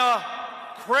kind of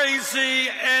crazy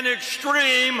and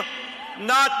extreme.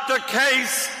 Not the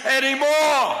case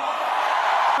anymore.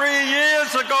 3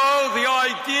 years ago, the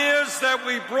ideas that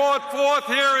we brought forth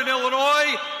here in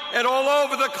Illinois and all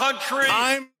over the country.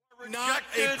 I'm not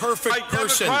a perfect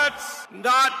person. Democrats,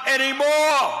 not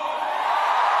anymore.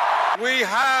 We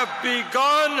have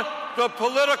begun the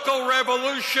political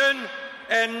revolution,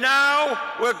 and now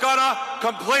we're gonna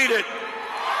complete it.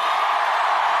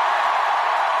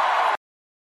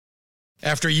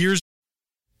 After years.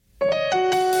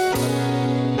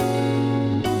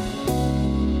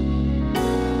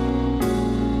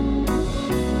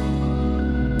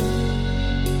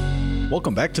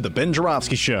 Welcome back to the Ben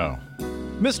Joravsky Show.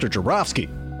 Mr. Joravsky,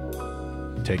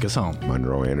 take us home.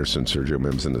 Monroe Anderson, Sergio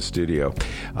Mims in the studio.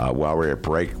 While we were at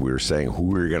break, we were saying who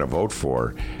we were going to vote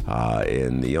for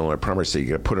in the Illinois primary. So you're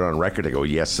going to put it on record. They go,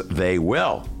 yes, they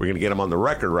will. We're going to get them on the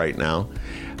record right now.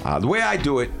 The way I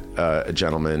do it,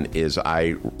 gentlemen, is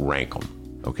I rank them.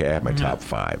 Okay, I have my top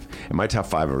five. And my top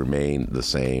five have remained the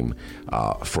same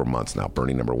for months now.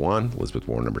 Bernie, number 1. Elizabeth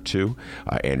Warren, number 2.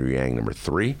 Andrew Yang, number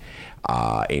 3.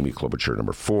 Amy Klobuchar,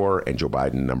 number 4. And Joe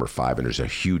Biden, number 5. And there's a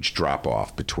huge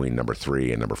drop-off between number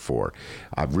 3 and number 4.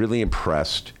 I'm really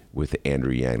impressed with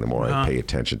Andrew Yang the more I pay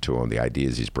attention to him, the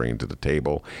ideas he's bringing to the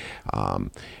table. I'm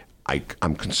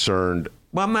concerned.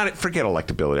 Well, I'm not. Forget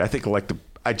electability.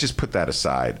 I just put that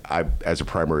aside. As a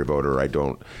primary voter, I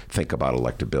don't think about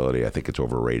electability. I think it's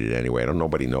overrated anyway.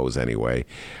 Nobody knows anyway.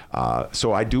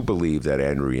 So I do believe that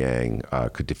Andrew Yang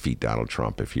could defeat Donald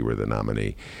Trump if he were the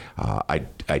nominee.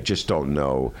 I just don't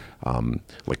know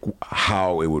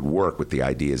how it would work with the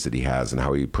ideas that he has and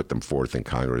how he put them forth in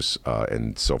Congress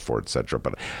and so forth, et cetera.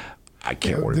 But I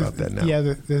can't worry about that now. Yeah,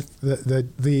 the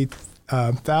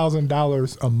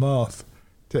 $1,000 a month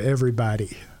to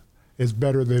everybody is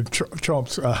better than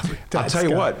Trump's tax I'll tell you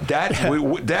cut.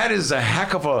 what, that is a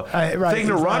heck of a thing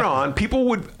to run on. People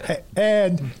would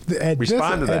respond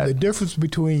to that. And the difference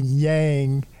between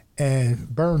Yang and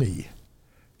Bernie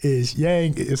is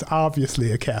Yang is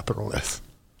obviously a capitalist.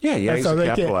 Yeah, Yang's a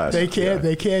capitalist.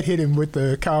 They can't hit him with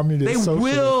the communist. They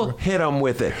will hit him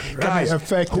with it, guys.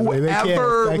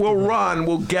 Whoever will run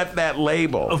will get that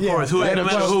label. Of course, no matter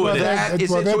who it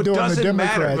is. So it doesn't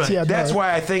matter. Yeah, that's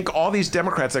why I think all these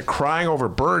Democrats are crying over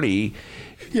Bernie.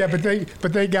 Yeah, but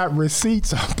they got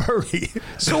receipts on Bernie.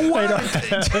 So what?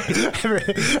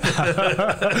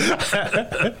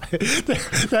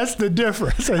 That's the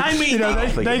difference. I mean,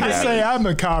 they can say I'm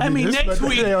a communist. I mean, next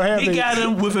week he got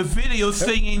him with a video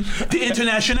singing the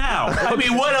Internationale. I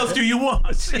mean, what else do you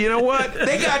want? You know what?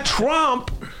 They got Trump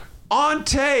on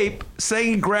tape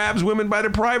saying he grabs women by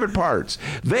their private parts.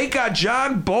 They got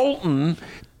John Bolton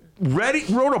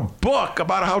wrote a book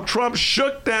about how Trump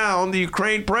shook down the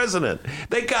Ukraine president.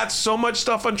 They got so much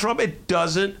stuff on Trump, it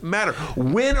doesn't matter.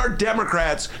 When are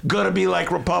Democrats going to be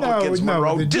like Republicans,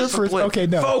 Monroe? Discipline,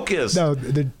 focus. No,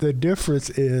 the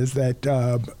difference is that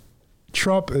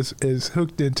Trump is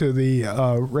hooked into the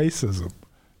racism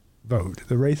vote.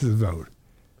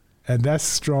 And that's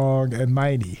strong and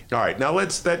mighty. All right, now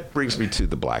that brings me to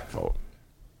the black vote.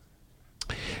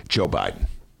 Joe Biden.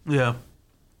 Yeah.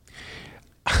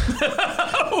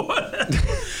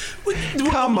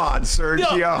 Come on,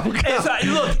 Sergio.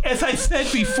 As I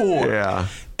said before. Yeah.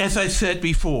 As I said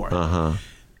before. On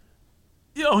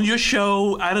your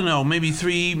show, I don't know, maybe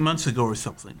 3 months ago or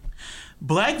something,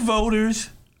 black voters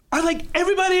are like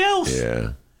everybody else.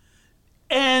 Yeah.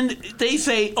 And they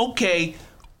say, okay,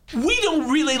 we don't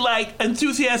really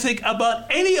enthusiastic about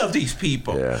any of these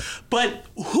people. Yeah. But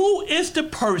who is the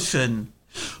person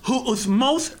who is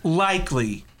most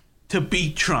likely to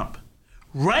beat Trump?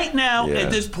 Right now,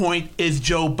 at this point, is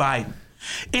Joe Biden.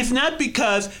 It's not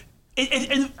because,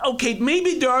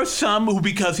 maybe there are some who,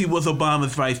 because he was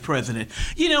Obama's vice president.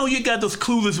 You got those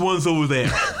clueless ones over there,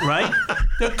 right?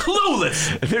 They're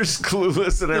clueless. There's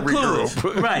clueless in every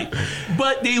group. Right.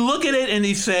 But they look at it and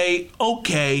they say,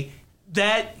 okay,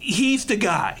 that he's the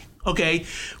guy, okay?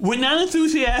 We're not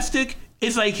enthusiastic.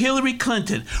 It's like Hillary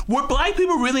Clinton. Were black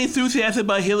people really enthusiastic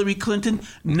about Hillary Clinton?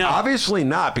 No. Obviously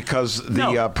not, because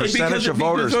the percentage of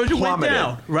voters plummeted.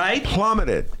 Down, right?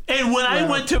 Plummeted. And when I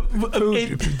went to...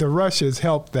 the Russians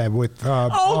helped that with...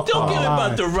 don't give it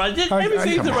about the Russians.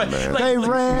 Everything's the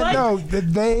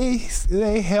Russians.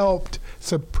 They helped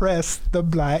suppress the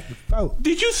black vote.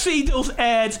 Did you see those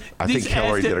ads? I think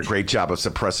Hillary did a great job of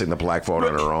suppressing the black vote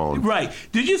on her own. Right.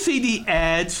 Did you see the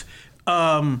ads...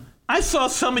 I saw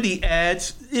some of the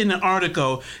ads in an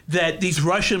article that these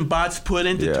Russian bots put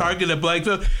in to target a black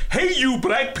vote. Hey, you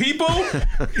black people,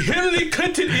 Hillary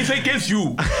Clinton is against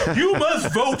you. You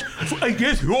must vote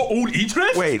against your own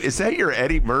interests. Wait, is that your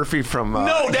Eddie Murphy from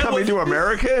Coming to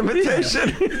America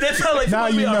imitation? That's how like now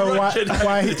you know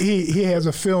why he has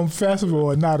a film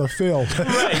festival and not a film.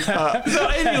 Right. So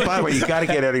anyway. By the way, you got to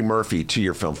get Eddie Murphy to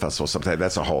your film festival sometime.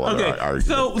 That's a whole other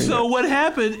argument. So what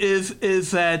happened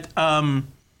is that.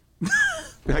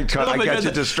 I got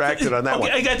you distracted on that one.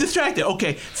 I got distracted.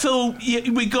 Okay, so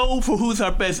we go for who's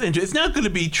our best interest. It's not going to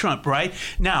be Trump, right?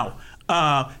 Now,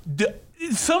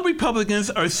 some Republicans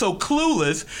are so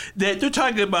clueless that they're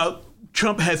talking about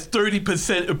Trump has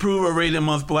 30% approval rate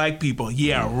amongst black people.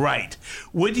 Yeah, right.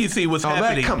 What do you see what's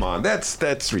happening? Come on,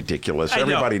 that's ridiculous.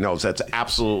 Everybody knows that's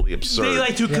absolutely absurd. They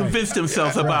like to convince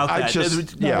themselves about that.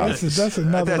 That's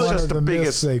another one of the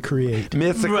myths they create.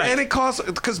 And it costs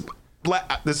because.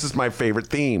 This is my favorite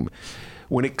theme.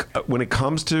 When it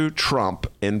comes to Trump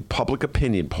in public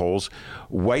opinion polls,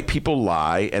 white people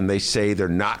lie and they say they're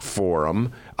not for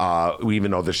him,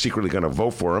 even though they're secretly going to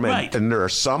vote for him. Right. And there are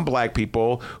some black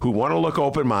people who want to look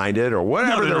open-minded or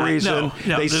whatever the reason.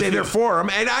 They say they're for him,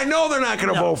 and I know they're not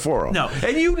going to vote for him.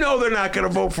 And you know they're not going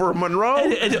to vote for Monroe.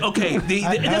 Okay.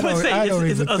 I don't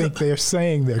even think they're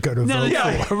saying they're going to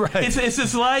vote for him. Right. It's a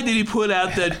slide that he put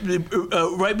out that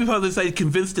right before they decided to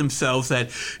convince themselves that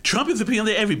Trump is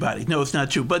appealing to everybody. No, it's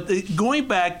not true. But going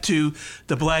back to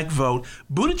the black vote,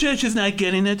 Buttigieg is not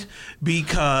getting it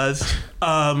because,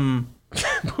 well,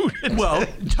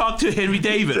 talk to Henry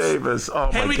Davis.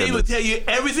 Henry Davis will tell you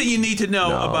everything you need to know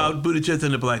about Buttigieg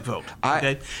and the black vote.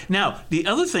 Okay. Now, the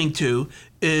other thing, too,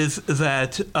 is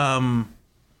that, I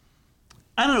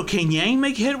don't know, can Yang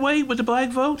make headway with the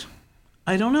black vote?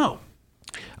 I don't know.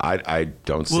 I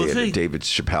don't see it. David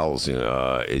Chappelle's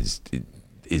is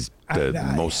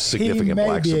the most significant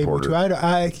black supporter. He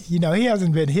may be able to. He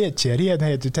hasn't been hit yet. He hasn't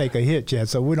had to take a hit yet,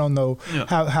 so we don't know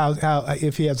how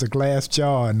if he has a glass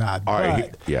jaw or not.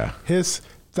 His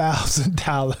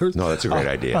 $1,000. No, that's a great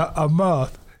idea. A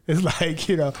month. It's like,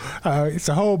 it's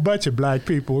a whole bunch of black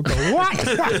people go, what?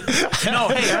 No,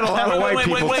 hey, a lot of white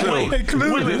people too.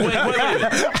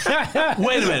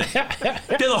 Wait a minute.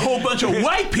 There's a whole bunch of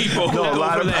white people who go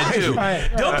for that too.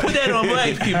 Don't put that on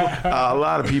black people. A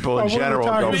lot of people in general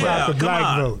go for that. The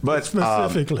black vote, but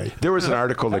specifically. There was an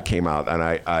article that came out, and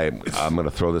I'm going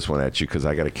to throw this one at you because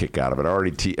I got a kick out of it.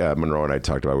 Already, Monroe and I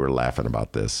talked about. We were laughing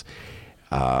about this.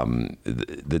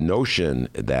 The notion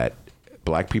that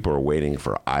black people are waiting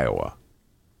for Iowa,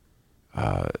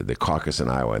 the caucus in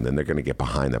Iowa, and then they're going to get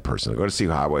behind that person. They're going to see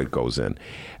how it goes in.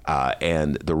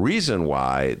 And the reason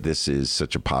why this is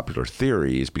such a popular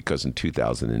theory is because in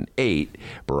 2008,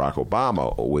 Barack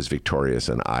Obama was victorious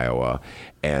in Iowa,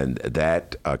 and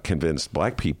that convinced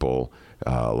black people,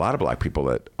 a lot of black people,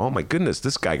 that, oh my goodness,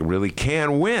 this guy really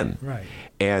can win. Right.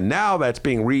 And now that's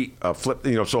being flipped.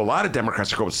 So a lot of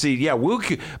Democrats are going, see,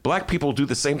 black people do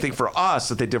the same thing for us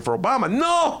that they did for Obama.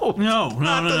 No,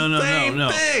 same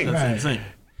thing. That's insane.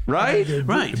 Right?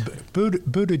 Right.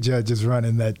 Buttigieg is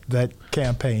running that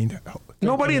campaign.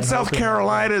 Nobody in South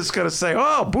Carolina is going to say,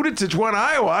 oh, Buttigieg won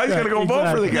Iowa. He's going to go vote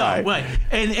for the guy. No, right.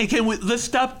 And let's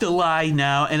stop the lie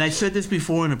now. And I said this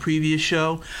before in a previous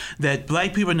show, that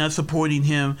black people are not supporting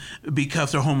him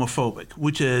because they're homophobic,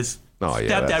 which is...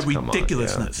 Stop that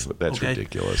ridiculousness. That's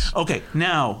ridiculous. Okay,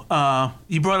 now,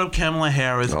 you brought up Kamala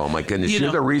Harris. Oh, my goodness.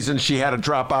 You're the reason she had to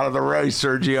drop out of the race,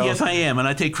 Sergio. Yes, I am, and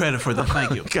I take credit for that.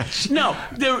 Thank you. No,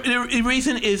 the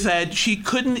reason is that she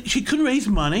couldn't raise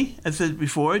money, as I said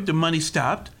before. The money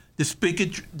stopped. The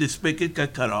spigot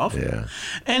got cut off. Yeah.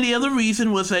 And the other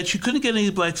reason was that she couldn't get any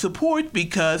black support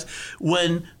because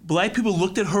when black people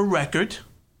looked at her record,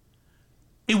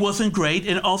 it wasn't great,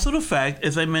 and also the fact,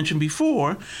 as I mentioned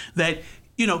before, that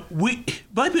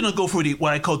black people don't go for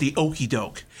what I call the okey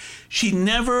doke. She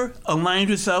never aligned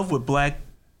herself with black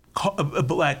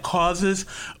causes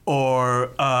or.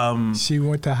 She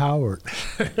went to Howard.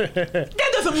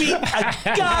 That doesn't mean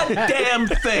a goddamn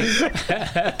thing.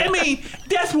 I mean,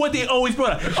 that's what they always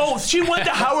brought up. Oh, she went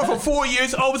to Howard for 4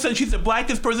 years. All of a sudden, she's the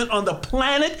blackest person on the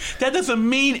planet. That doesn't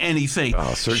mean anything.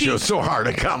 Oh, Sergio's so hard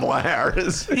at Kamala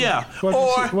Harris. Yeah.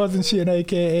 Wasn't she an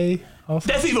AKA?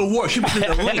 That's even worse. She was in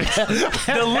the Links.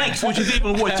 The Links, which is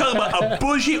even worse. Talking about a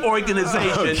bougie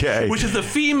organization, which is the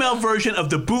female version of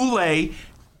the Boule.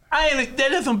 That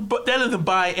doesn't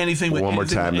buy anything. One more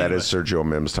time, that is Sergio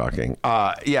Mims talking.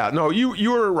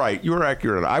 You were right. You were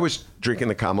accurate. I was drinking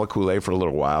the Kamala Kool-Aid for a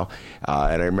little while,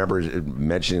 and I remember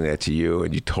mentioning that to you,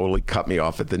 and you totally cut me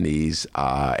off at the knees,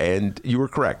 and you were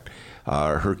correct.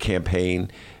 Her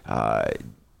campaign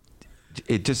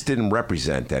it just didn't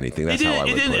represent anything. That's how I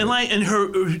would put it. And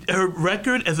her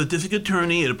record as a district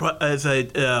attorney, as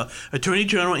a attorney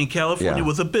general in California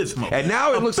was abysmal. And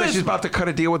now it looks like she's about to cut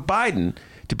a deal with Biden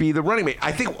to be the running mate.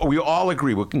 I think we all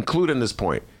agree, we'll conclude on this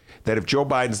point, that if Joe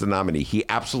Biden's the nominee, he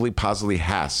absolutely positively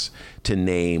has to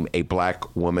name a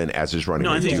black woman as his running mate.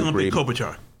 No, I think he's going to pick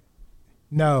Klobuchar.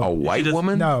 No. A white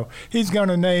woman? No. He's going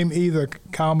to name either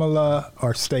Kamala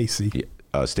or Stacey.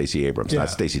 Stacey Abrams, not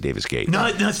Stacey Davis Gates.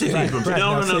 Not Stacey Abrams.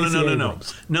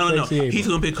 No. He's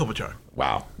going to pick Klobuchar.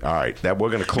 Wow. All right. We're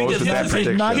going to close with that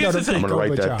prediction. I'm going to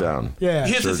write that down. Yeah.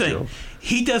 Here's the thing.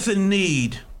 He doesn't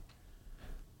need...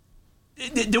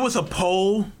 There was a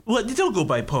poll. Well, they don't go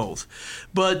by polls.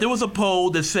 But there was a poll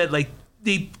that said, like,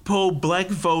 they polled black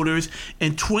voters,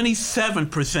 and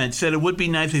 27% said it would be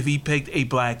nice if he picked a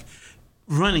black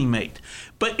running mate.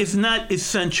 But it's not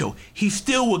essential. He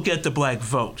still will get the black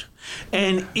vote.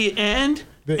 And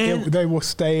they will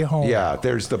stay home. Yeah,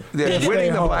 there's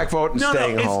winning the black vote and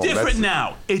staying home. It's different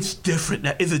now. It's different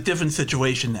now. It's a different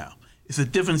situation now.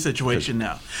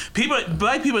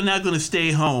 Black people are not going to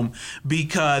stay home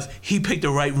because he picked the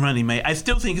right running mate. I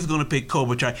still think he's going to pick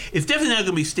Klobuchar. It's definitely not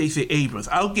going to be Stacey Abrams.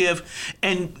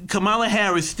 And Kamala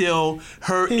Harris still,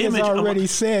 her image. He has already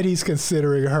said he's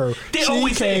considering her.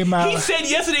 He said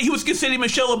yesterday he was considering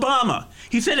Michelle Obama.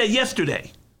 He said that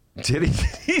yesterday. Did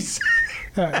he?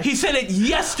 He said it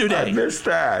yesterday. I missed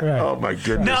that. Right. Oh, my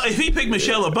goodness. Now, if he picked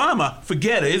Michelle Obama,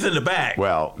 forget it. It's in the bag.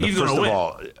 Well, first of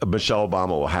all, Michelle Obama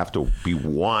will have to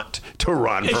want to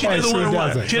run. She doesn't want to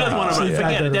run. She doesn't want to run.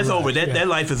 Forget it. That's over. That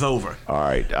life is over. All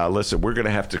right. Listen, we're going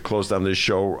to have to close down this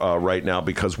show right now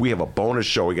because we have a bonus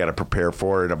show we got to prepare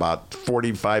for in about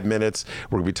 45 minutes.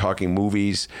 We're going to be talking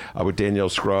movies with Danielle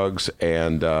Scruggs,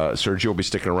 and Sergio will be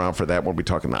sticking around for that. We'll be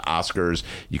talking the Oscars.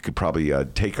 You could probably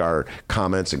take our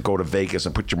comments and go to Vegas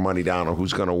and put your money down on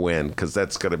who's going to win, because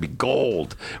that's going to be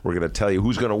gold. We're going to tell you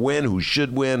who's going to win, who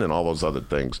should win, and all those other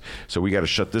things. So we got to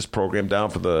shut this program down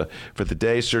for the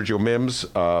day. Sergio Mims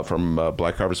from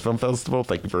Black Harvest Film Festival,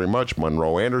 thank you very much.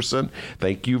 Monroe Anderson,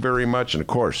 thank you very much. And of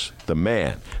course, the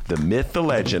man, the myth, the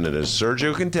legend, and as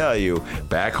Sergio can tell you,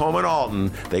 back home in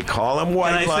Alton, they call him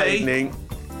White Lightning.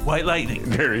 White Lightning.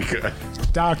 Very good.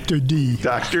 Dr. D.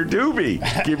 Dr.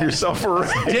 Doobie. Give yourself a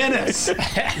Dennis.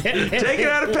 Take it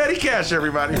out of petty cash,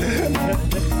 everybody.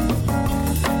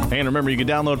 And remember, you can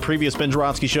download previous Ben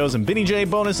Joravsky shows and Benny J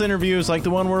bonus interviews like the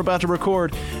one we're about to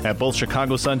record at both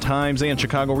Chicago Sun-Times and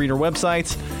Chicago Reader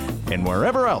websites and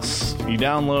wherever else you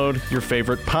download your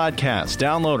favorite podcast.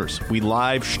 Downloaders, we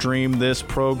live stream this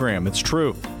program. It's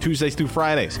true. Tuesdays through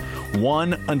Fridays,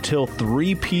 1 until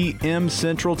 3 p.m.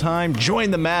 Central Time.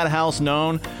 Join the madhouse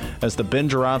known as the Ben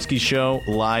Joravsky Show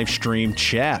live stream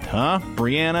chat. Huh?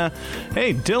 Brianna.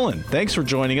 Hey, Dylan, thanks for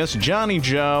joining us. Johnny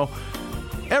Joe.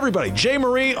 Everybody, Jay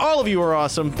Marie, all of you are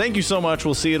awesome. Thank you so much.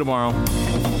 We'll see you tomorrow.